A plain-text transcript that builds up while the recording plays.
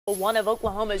One of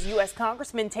Oklahoma's U.S.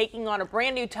 congressmen taking on a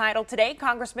brand new title today.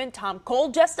 Congressman Tom Cole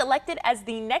just elected as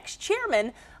the next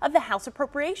chairman of the House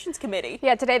Appropriations Committee.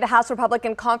 Yeah, today the House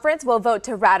Republican Conference will vote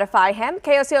to ratify him.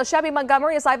 KOCO's Shelby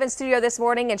Montgomery is live in studio this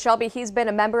morning. And Shelby, he's been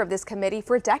a member of this committee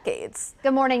for decades.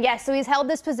 Good morning. Yes, so he's held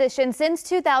this position since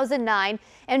 2009.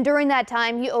 And during that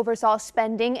time, he oversaw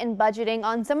spending and budgeting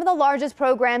on some of the largest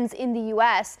programs in the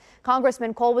U.S.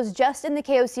 Congressman Cole was just in the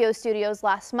KOCO studios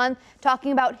last month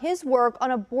talking about his work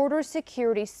on a border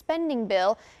security spending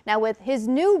bill. Now, with his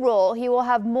new role, he will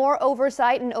have more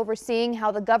oversight in overseeing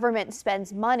how the government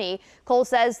spends money. Cole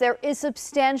says there is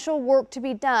substantial work to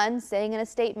be done, saying in a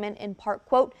statement in part,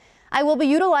 quote, "I will be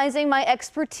utilizing my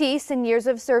expertise and years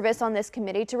of service on this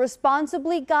committee to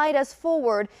responsibly guide us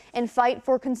forward and fight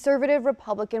for conservative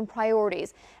Republican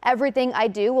priorities. Everything I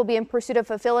do will be in pursuit of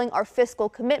fulfilling our fiscal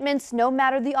commitments, no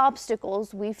matter the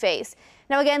obstacles we face."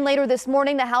 Now, again, later this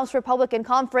morning, the House Republican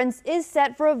Conference is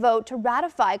set for a vote to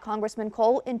ratify Congressman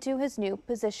Cole into his new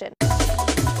position.